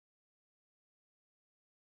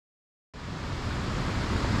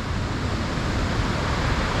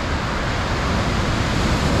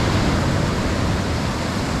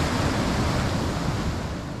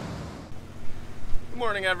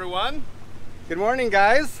morning, everyone. Good morning,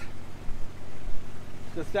 guys.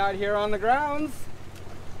 Just out here on the grounds.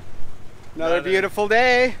 Another beautiful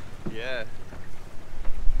day. Yeah.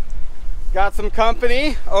 Got some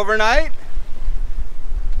company overnight.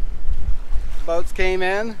 Boats came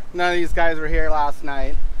in. None of these guys were here last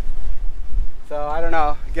night. So I don't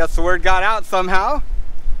know. I guess the word got out somehow.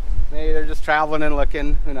 Maybe they're just traveling and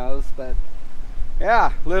looking. Who knows? But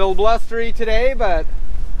yeah, a little blustery today, but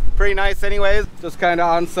pretty nice anyways. Just kind of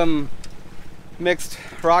on some mixed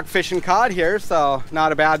rockfish and cod here, so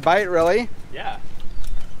not a bad bite really. Yeah.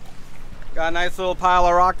 Got a nice little pile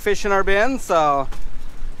of rockfish in our bin, so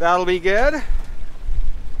that'll be good.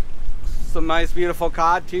 Some nice beautiful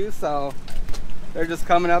cod too, so they're just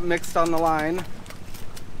coming up mixed on the line.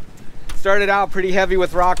 Started out pretty heavy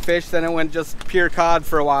with rockfish, then it went just pure cod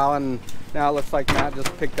for a while, and now it looks like Matt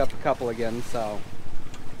just picked up a couple again, so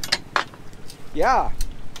yeah.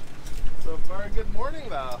 So far, good morning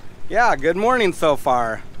though. Yeah, good morning so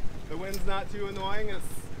far. The wind's not too annoying. It's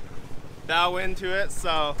downwind to it,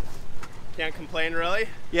 so can't complain really.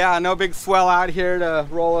 Yeah, no big swell out here to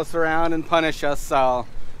roll us around and punish us, so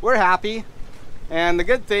we're happy. And the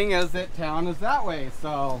good thing is that town is that way,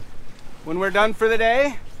 so when we're done for the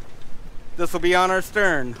day, this will be on our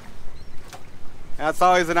stern. That's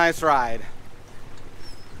always a nice ride.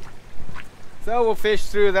 So we'll fish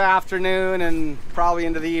through the afternoon and probably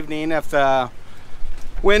into the evening if the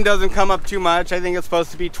wind doesn't come up too much. I think it's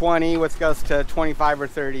supposed to be 20 with gusts to 25 or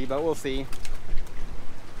 30, but we'll see.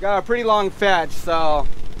 Got a pretty long fetch, so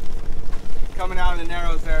coming out in the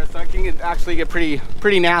narrows there, so it can actually get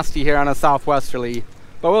pretty nasty here on a southwesterly.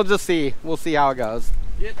 But we'll just see. We'll see how it goes.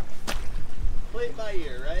 Yep. Play it by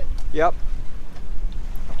ear, right? Yep.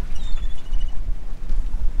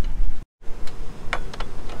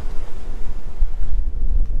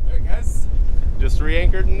 Alright guys, just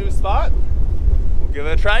re-anchored a new spot. We'll give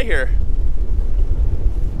it a try here.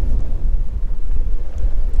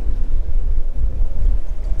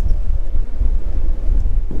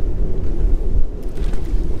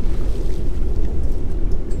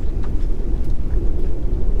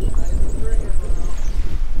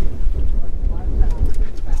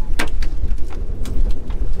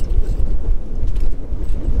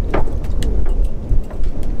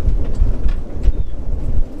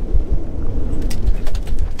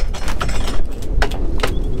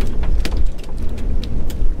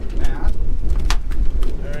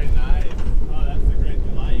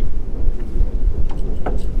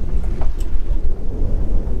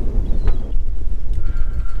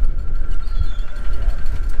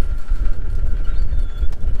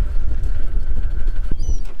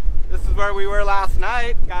 Where we were last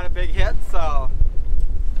night, got a big hit, so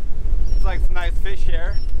it's like some nice fish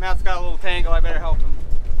here. Matt's got a little tangle, I better help him.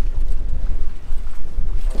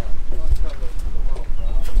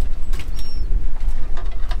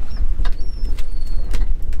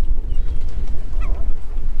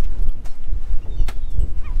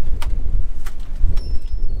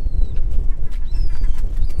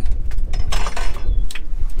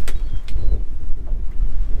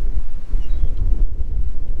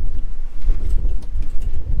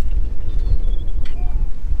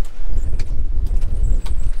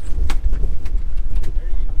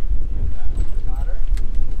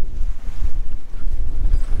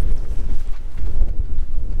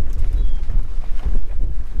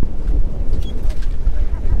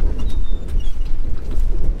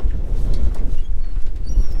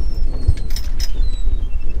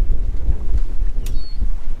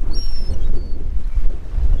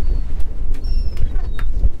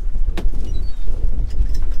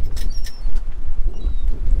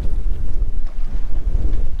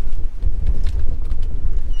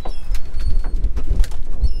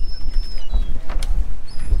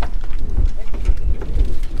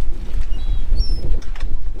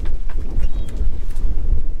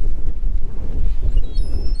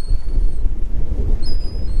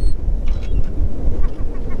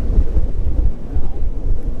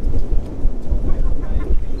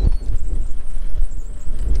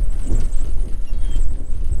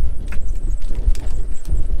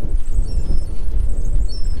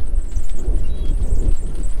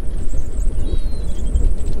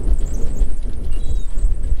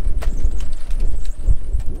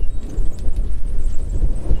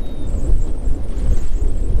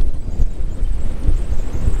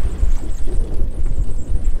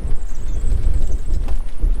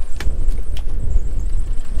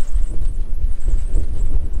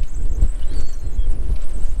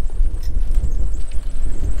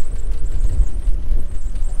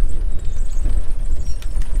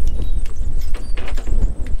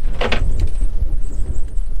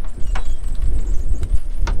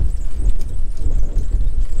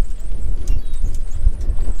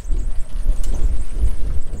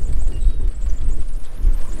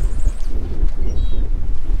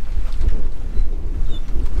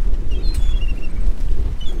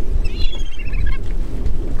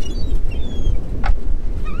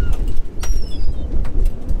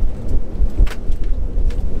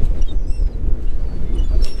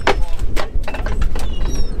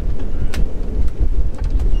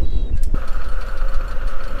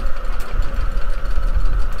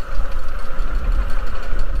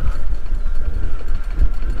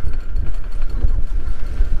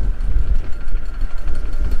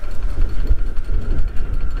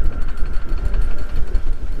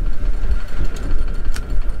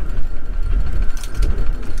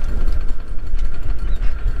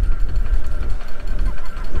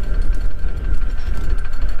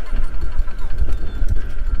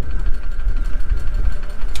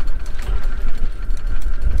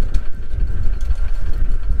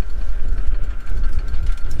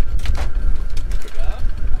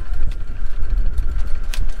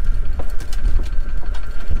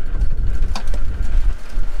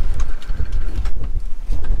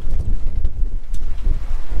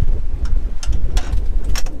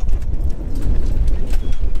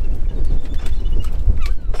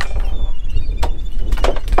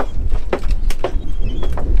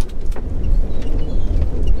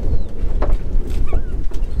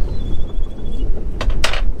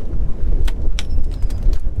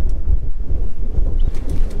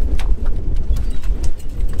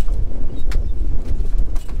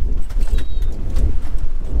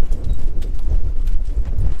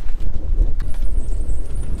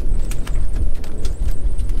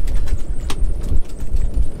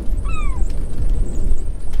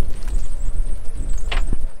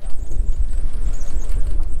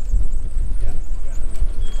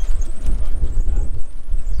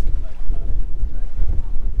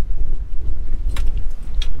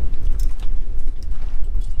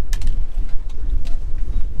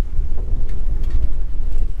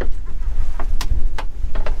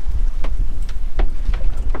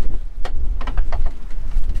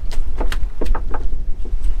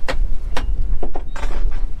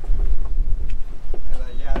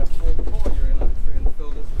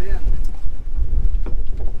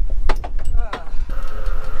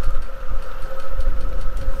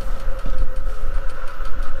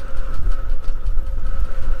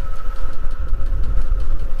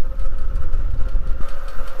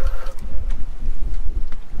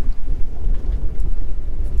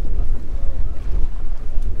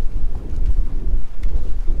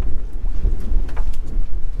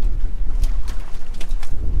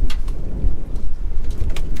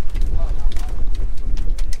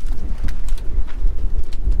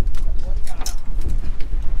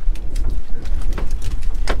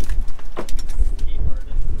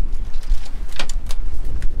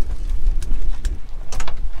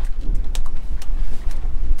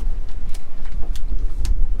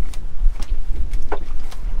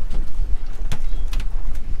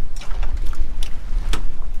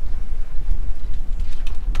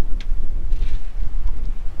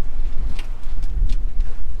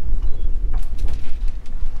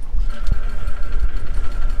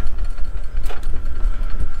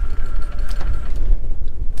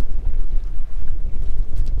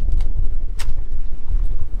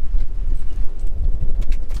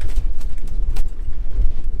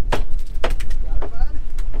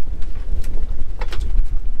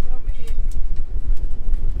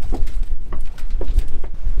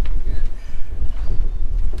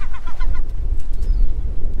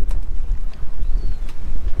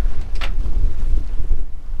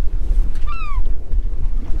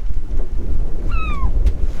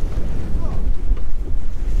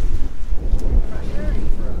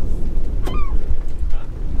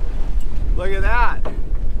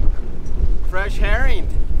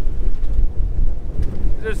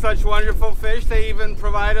 such wonderful fish, they even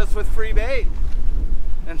provide us with free bait.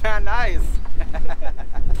 Isn't that nice?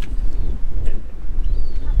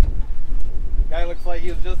 Guy looks like he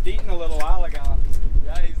was just eating a little while ago.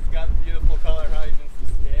 Yeah, he's got a beautiful color, not even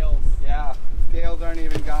some scales. Yeah, scales aren't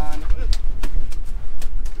even gone.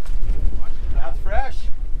 That's fresh.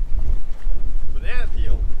 Banana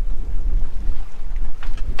peel.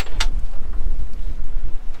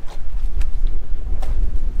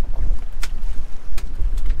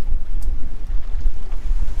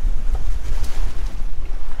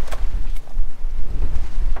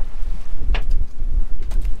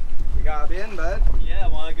 You got in, bud? Yeah,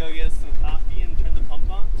 want to go get some coffee and turn the pump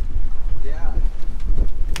on? Yeah.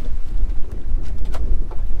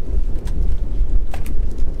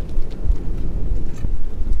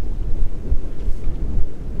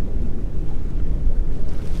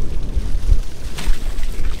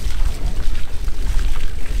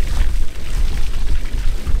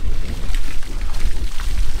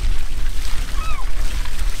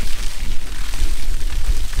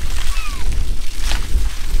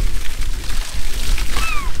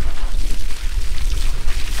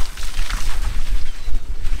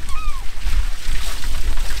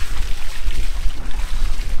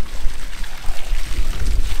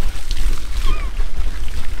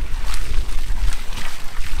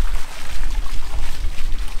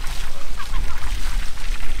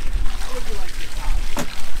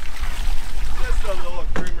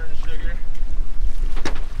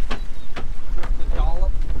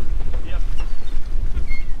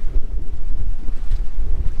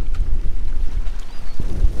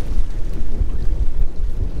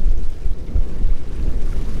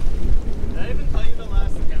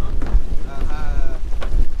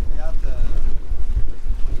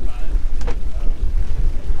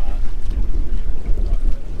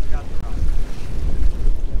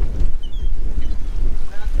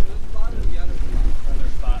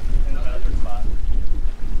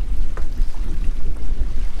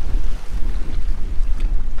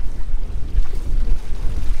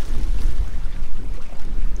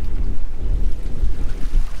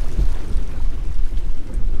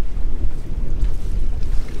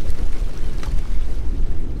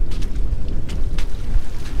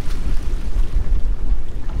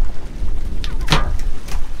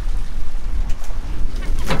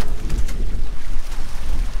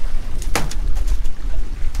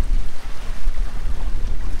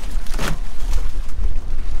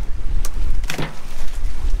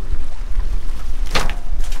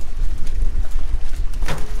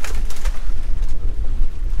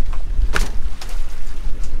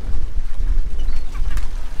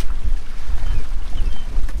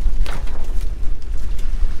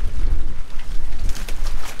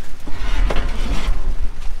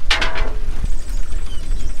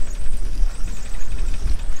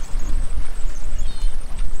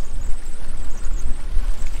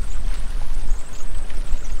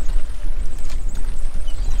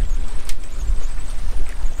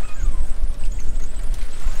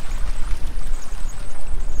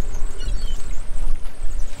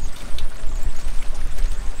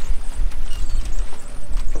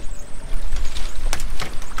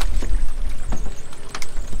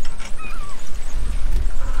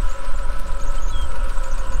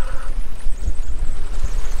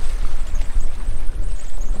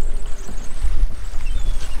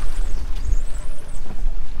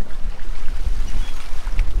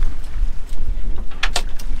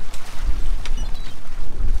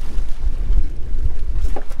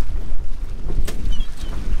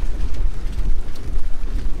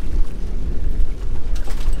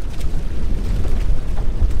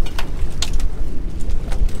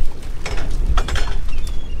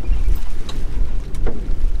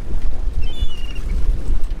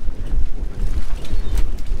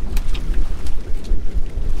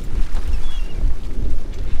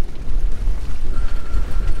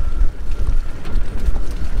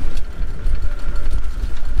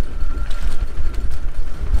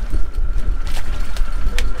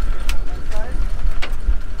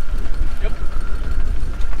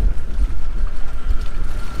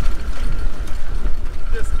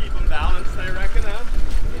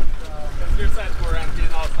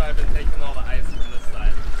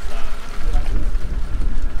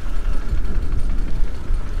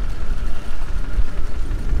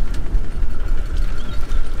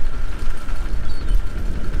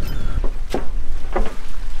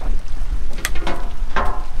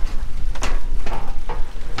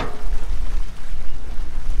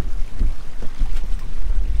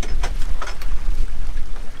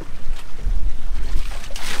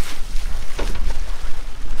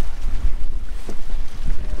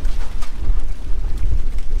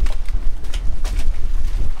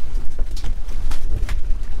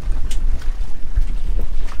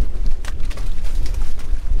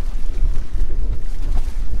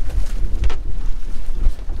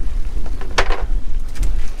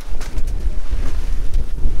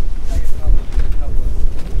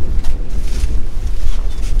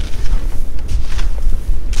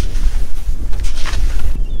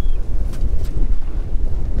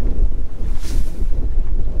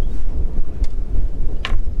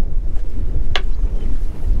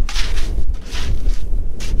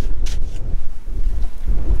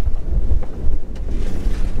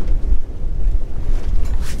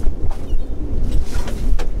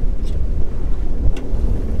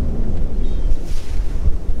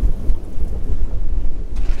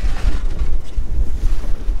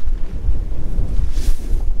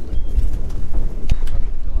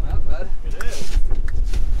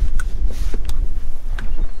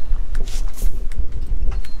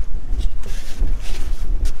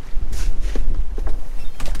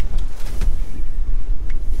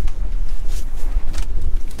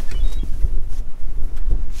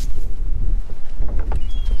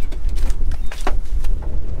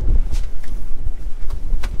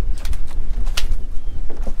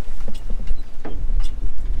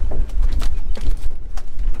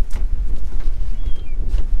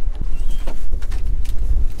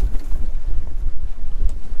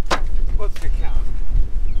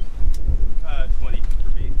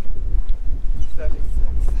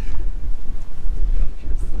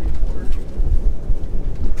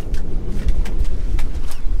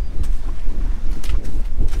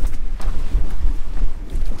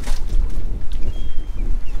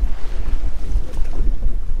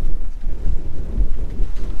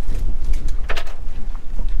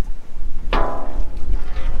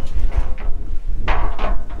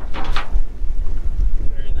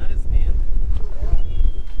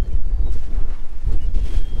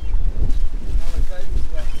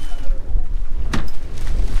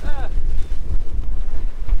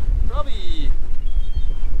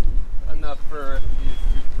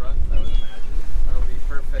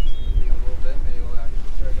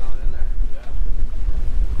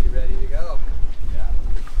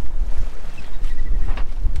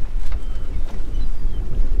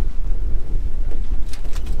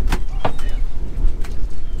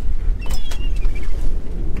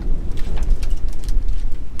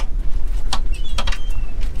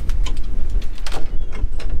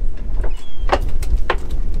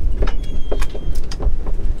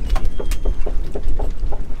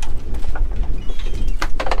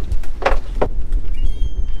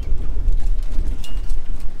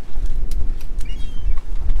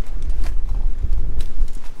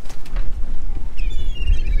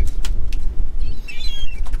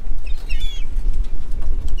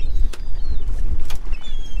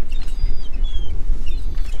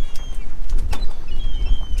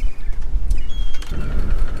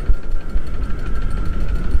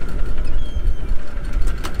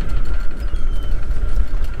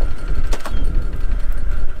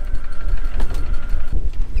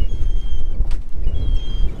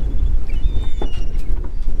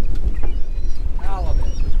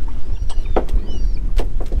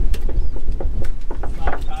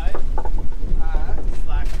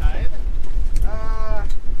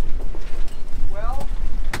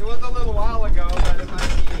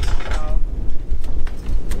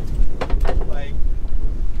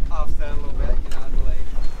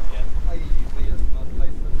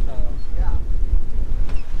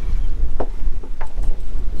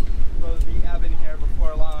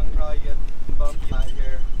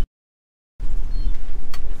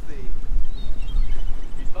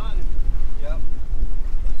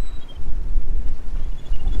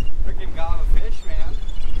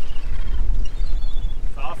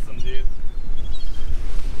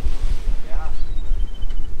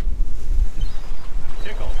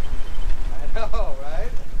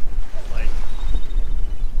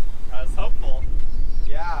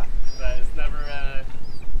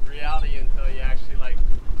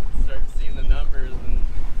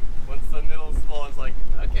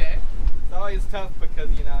 always tough because,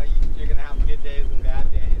 you know, you're going to have good days and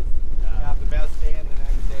bad days. Yeah. You have the best day and the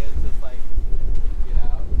next day is just like, you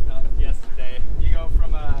know. Yesterday. You go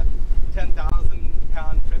from a 10,000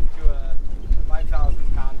 pound trip to a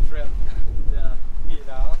 5,000 pound trip. Yeah. You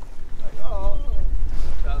know? Like, oh.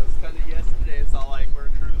 That was kind of yesterday. It's all like we're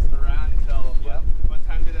cruising around until what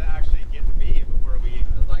time did it actually get to be before we? It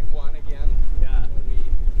was like 1 again. Yeah. When we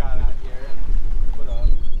got out here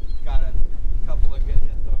and got a couple of good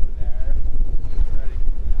hits over there. Started,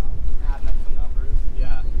 you know, adding up some numbers.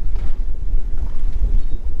 Yeah.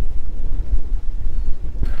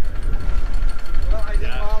 Well, I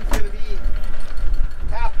think Mom's gonna be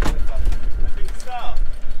happy with us. I think so.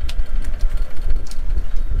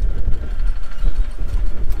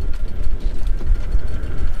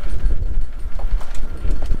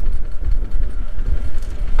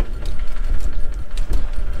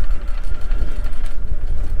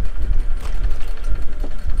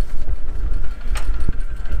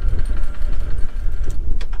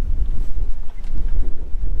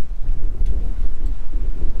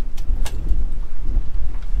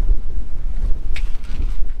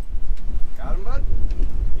 Got him, bud?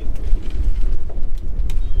 Yeah.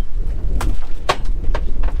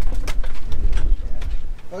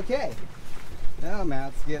 Okay. Now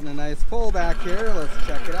Matt's getting a nice pull back here. Let's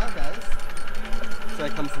check it out, guys. So I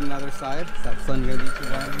come from the other side. Is that sun gonna be too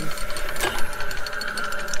warm?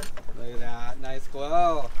 Look at that. Nice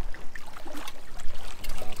glow.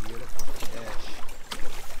 Oh, beautiful fish.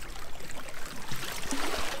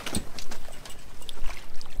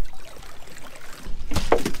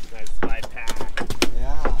 Nice 5-pack.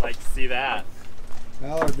 Yeah. Like to see that.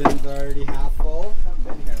 Well, our bin's already half full. Haven't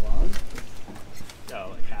been here long. Oh,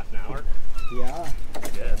 like half an hour. Yeah.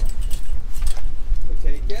 Good. We'll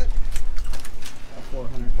take it. Got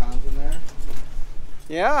 400 pounds in there.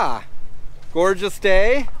 Yeah. Gorgeous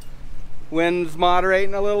day. Wind's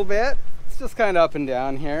moderating a little bit. It's just kind of up and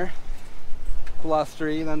down here.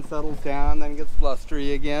 Blustery, then settles down, then gets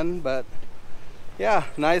blustery again. But yeah,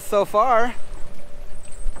 nice so far.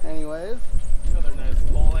 Anyways. Another nice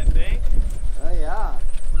pull, I think. Oh yeah.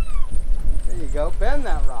 There you go. Bend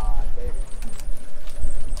that rod, baby.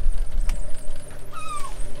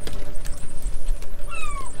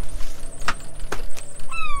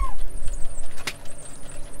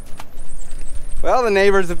 Well, the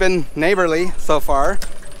neighbors have been neighborly so far.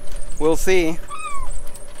 We'll see.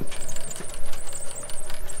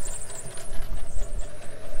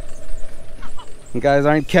 When guys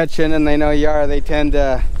aren't catching and they know you are, they tend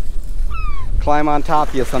to climb on top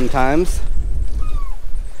of you sometimes.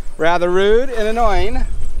 Rather rude and annoying.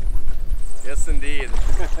 Yes, indeed.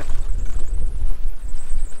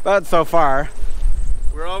 But so far.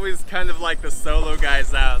 We're always kind of like the solo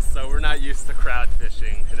guys out, so we're not used to crowd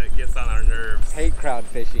fishing, and it gets on our nerves. Hate crowd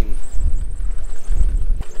fishing.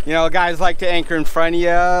 You know, guys like to anchor in front of you,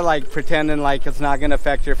 like pretending like it's not going to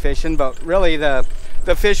affect your fishing, but really the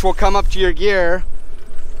fish will come up to your gear,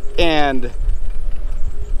 and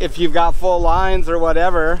if you've got full lines or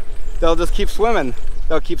whatever, they'll just keep swimming.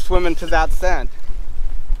 They'll keep swimming to that scent.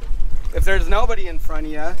 If there's nobody in front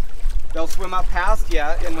of you, they'll swim up past you,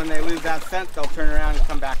 and when they lose that scent, they'll turn around and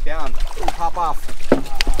come back down. Ooh, pop off. Throw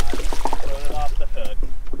it off the hook.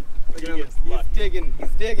 Look at him. He's digging.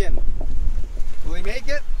 He's digging. Will he make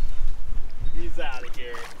it? He's out of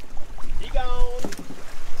here. He gone.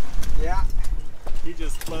 Yeah. He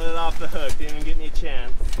just floated off the hook. Didn't even get me a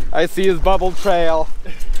chance. I see his bubble trail.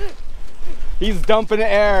 He's dumping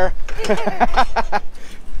air.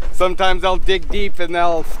 Sometimes they'll dig deep and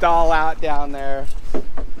they'll stall out down there.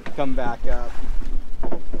 Come back up.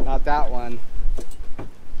 Not that one.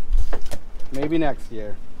 Maybe next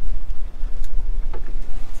year.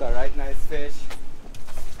 It's alright, nice fish.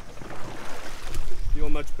 Feel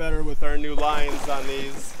much better with our new lines on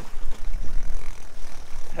these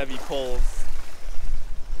heavy pulls.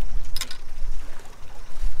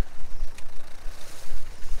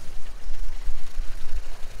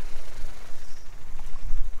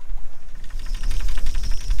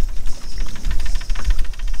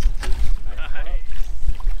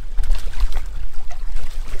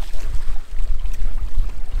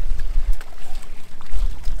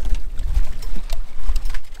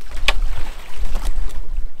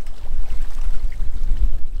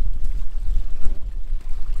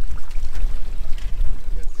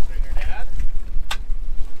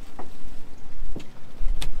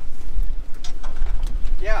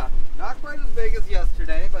 Yeah, not quite as big as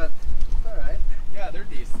yesterday, but it's alright. Yeah, they're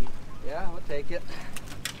decent. Yeah, we'll take it.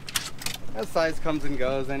 That size comes and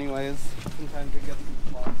goes anyways. Sometimes we get some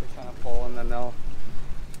small fish on a pole and then they'll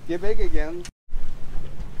get big again.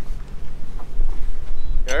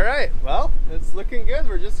 Alright. right, well, it's looking good.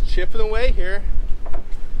 We're just chipping away here.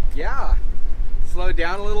 Yeah, slowed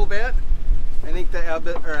down a little bit. I think the ebb,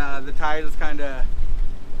 or the tide is kind of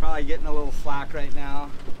probably getting a little slack right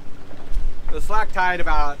now. The slack tide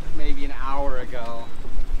about maybe an hour ago,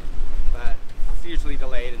 but it's usually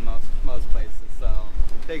delayed in most places, so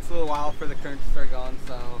it takes a little while for the current to start going.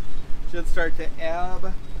 So should start to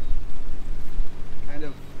ebb kind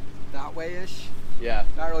of that way-ish. Yeah.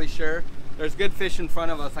 Not really sure. There's good fish in front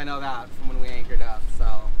of us, I know that, from when we anchored up,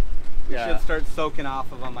 so we should start soaking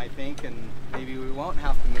off of them, I think, and maybe we won't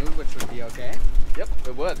have to move, which would be okay. Yep,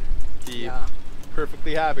 it would. Be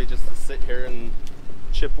perfectly happy just to sit here and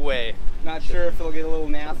chip away. Not sure if it'll get a little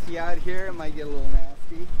nasty out here. It might get a little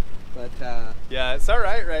nasty, but yeah, it's all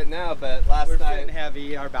right now. But last we're night, sitting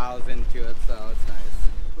heavy, our bow's into it, so it's nice.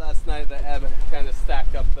 Last night the ebb kind of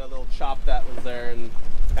stacked up the little chop that was there and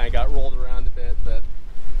kind of got rolled around a bit, but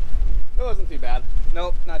it wasn't too bad.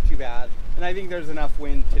 Nope, not too bad. And I think there's enough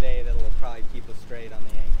wind today that'll probably keep us straight on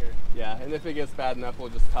the anchor. Yeah, and if it gets bad enough, we'll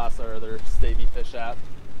just toss our other stavy fish out.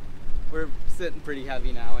 We're sitting pretty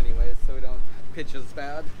heavy now anyways, so we don't pitch as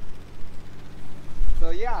bad. So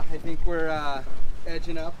yeah, I think we're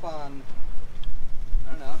edging up on,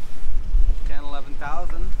 I don't know, 10,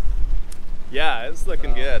 11,000. Yeah, it's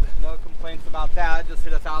looking good. No complaints about that. Just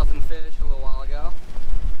hit 1,000 fish a little while ago.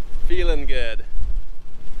 Feeling good.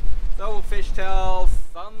 So we'll fish till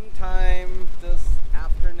sometime this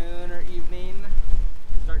afternoon or evening.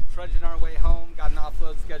 Start trudging our way home. Got an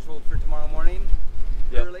offload scheduled for tomorrow morning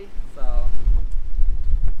early. So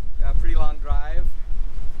yeah, pretty long drive.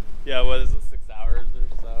 Yeah, what is it, 6 hours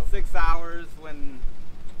or so? 6 hours when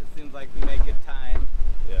it seems like we make good time.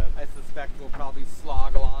 Yeah. I suspect we'll probably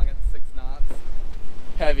slog along at 6 knots.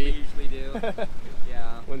 Heavy. Like we usually do.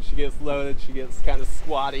 Yeah. When she gets loaded, she gets kind of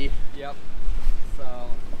squatty. Yep. So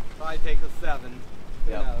probably take us 7.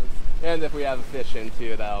 Who knows? And if we have a fish in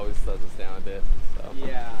too, that always slows us down a bit. So.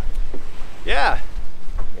 Yeah. Yeah.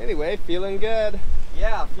 Anyway, feeling good.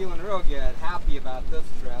 Yeah, feeling real good. Happy about this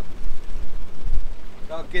trip.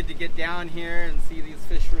 Felt good to get down here and see these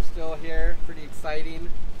fish were still here. Pretty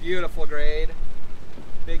exciting. Beautiful grade.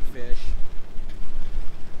 Big fish.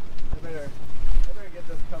 I better get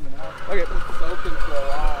this coming up. Okay. It's soaking for a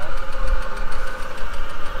while.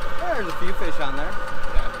 There's a few fish on there.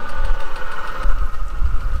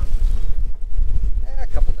 Yeah, a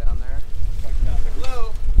couple down there. Like that.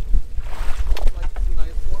 Low. Like some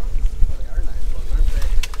nice ones. Oh, they are nice ones, aren't they?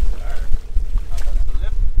 They are. The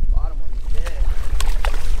lip bottom one's big.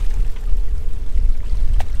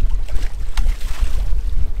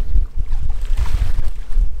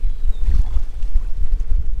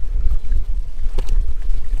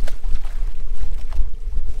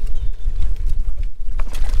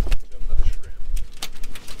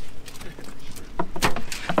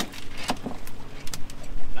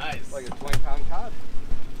 Like a 20-pound cod.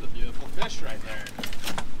 It's a beautiful fish right there.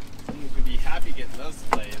 Someone could be happy getting those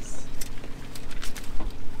plays.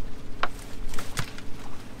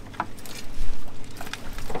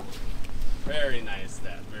 Very nice,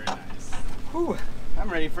 Dad. Very nice. Whew, I'm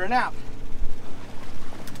ready for a nap.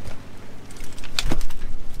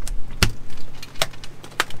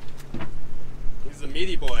 He's a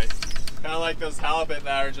meaty boy. Kind of like those halibut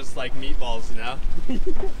that are just like meatballs, you know?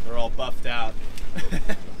 They're all buffed out.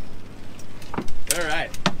 All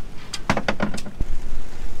right.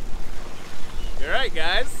 All right,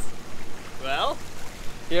 guys. Well,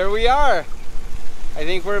 Here we are. I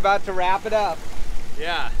think we're about to wrap it up.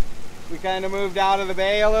 yeah. We kind of moved out of the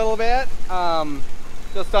bay a little bit.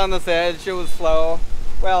 Just on this edge, it was slow.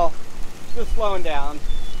 Well, just slowing down.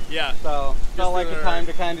 Yeah. So felt like the time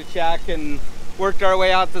to kind of check, and worked our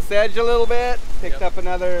way out this edge a little bit. Picked up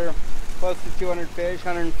another close to 200 fish,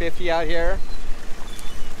 150 out here.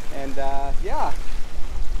 And yeah,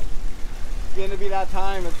 it's going to be that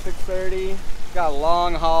time at 6:30. Got a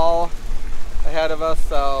long haul ahead of us,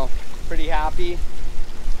 so pretty happy.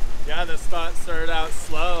 Yeah, the spot started out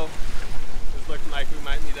slow. It was looking like we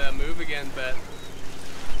might need to move again, but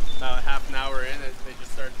about half an hour in, they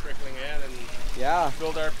just started trickling in and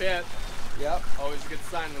filled our pit. Yep. Always a good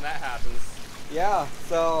sign when that happens. Yeah,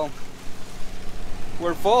 so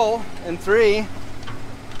we're full in 3.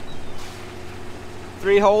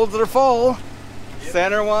 3 holes that are full. Yep.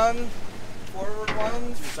 Center one, forward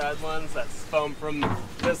ones. 2 side ones, that's foam from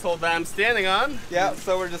this hole that I'm standing on. Yeah,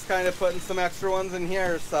 so we're just kind of putting some extra ones in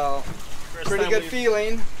here, so First pretty time good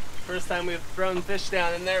feeling. First time we've thrown fish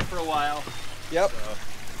down in there for a while. Yep.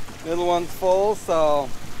 So. Middle one's full, so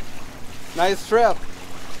nice trip.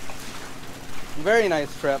 Very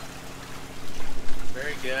nice trip.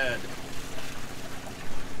 Very good.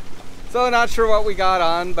 So not sure what we got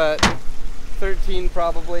on, but 13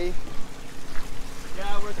 probably.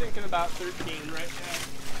 Yeah, we're thinking about 13 right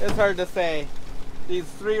now. It's hard to say. These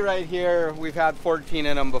 3 right here, we've had 14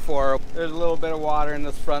 in them before. There's a little bit of water in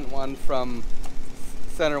this front one from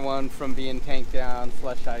center one from being tanked down,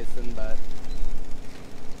 slush icing, but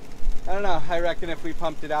I don't know. I reckon if we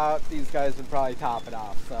pumped it out, these guys would probably top it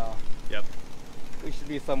off. So yep, we should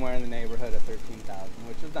be somewhere in the neighborhood of 13,000,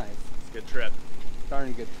 which is nice. It's a good trip.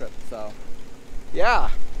 Darn good trip. So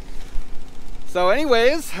yeah. So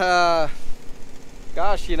anyways, gosh,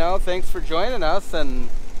 you know, thanks for joining us, and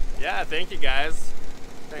yeah, thank you guys.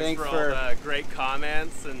 Thanks for all the great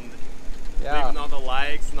comments and leaving all the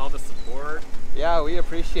likes and all the support. Yeah, we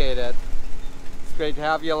appreciate it. It's great to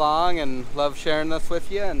have you along and love sharing this with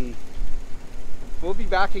you, and we'll be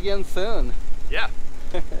back again soon. Yeah.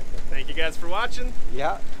 Thank you guys for watching.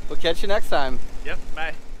 Yeah, we'll catch you next time. Yep,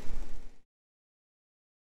 bye.